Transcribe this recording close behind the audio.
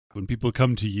when people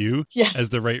come to you Yeah. as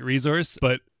the right resource.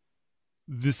 But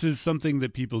this is something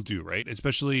that people do, right?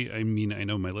 Especially, I mean, I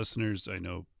know my listeners, I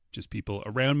know just people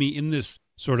around me in this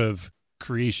sort of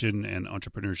creation and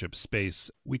entrepreneurship space.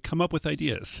 We come up with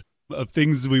ideas of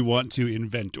things we want to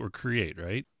invent or create,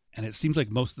 right? And it seems like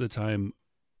most of the time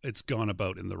it's gone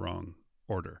about in the wrong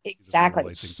order. This is a rule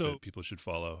Exactly. I think that people should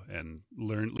follow and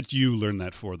learn. Let you learn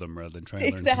that for them rather than try and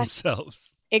learn it Exactly.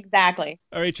 themselves. Exactly.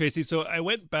 All right, Tracy. So I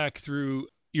went back through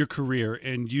your career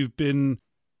and you've been,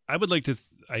 I would like to,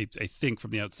 I think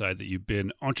from the outside that you've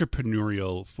been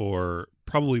entrepreneurial for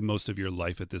probably most of your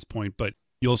life at this point, but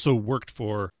you also worked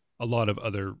for a lot of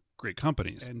other great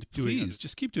companies. And please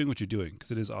just keep doing what you're doing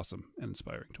because it is awesome and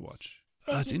inspiring to watch.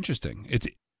 It's interesting. It's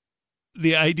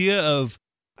the idea of,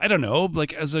 I don't know,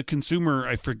 like as a consumer,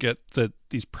 I forget that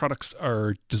these products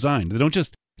are designed. They don't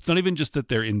just, it's not even just that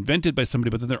they're invented by somebody,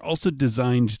 but then they're also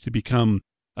designed to become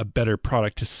a better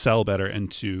product, to sell better,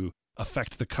 and to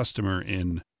affect the customer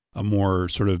in a more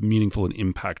sort of meaningful and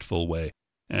impactful way.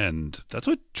 And that's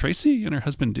what Tracy and her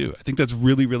husband do. I think that's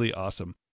really, really awesome.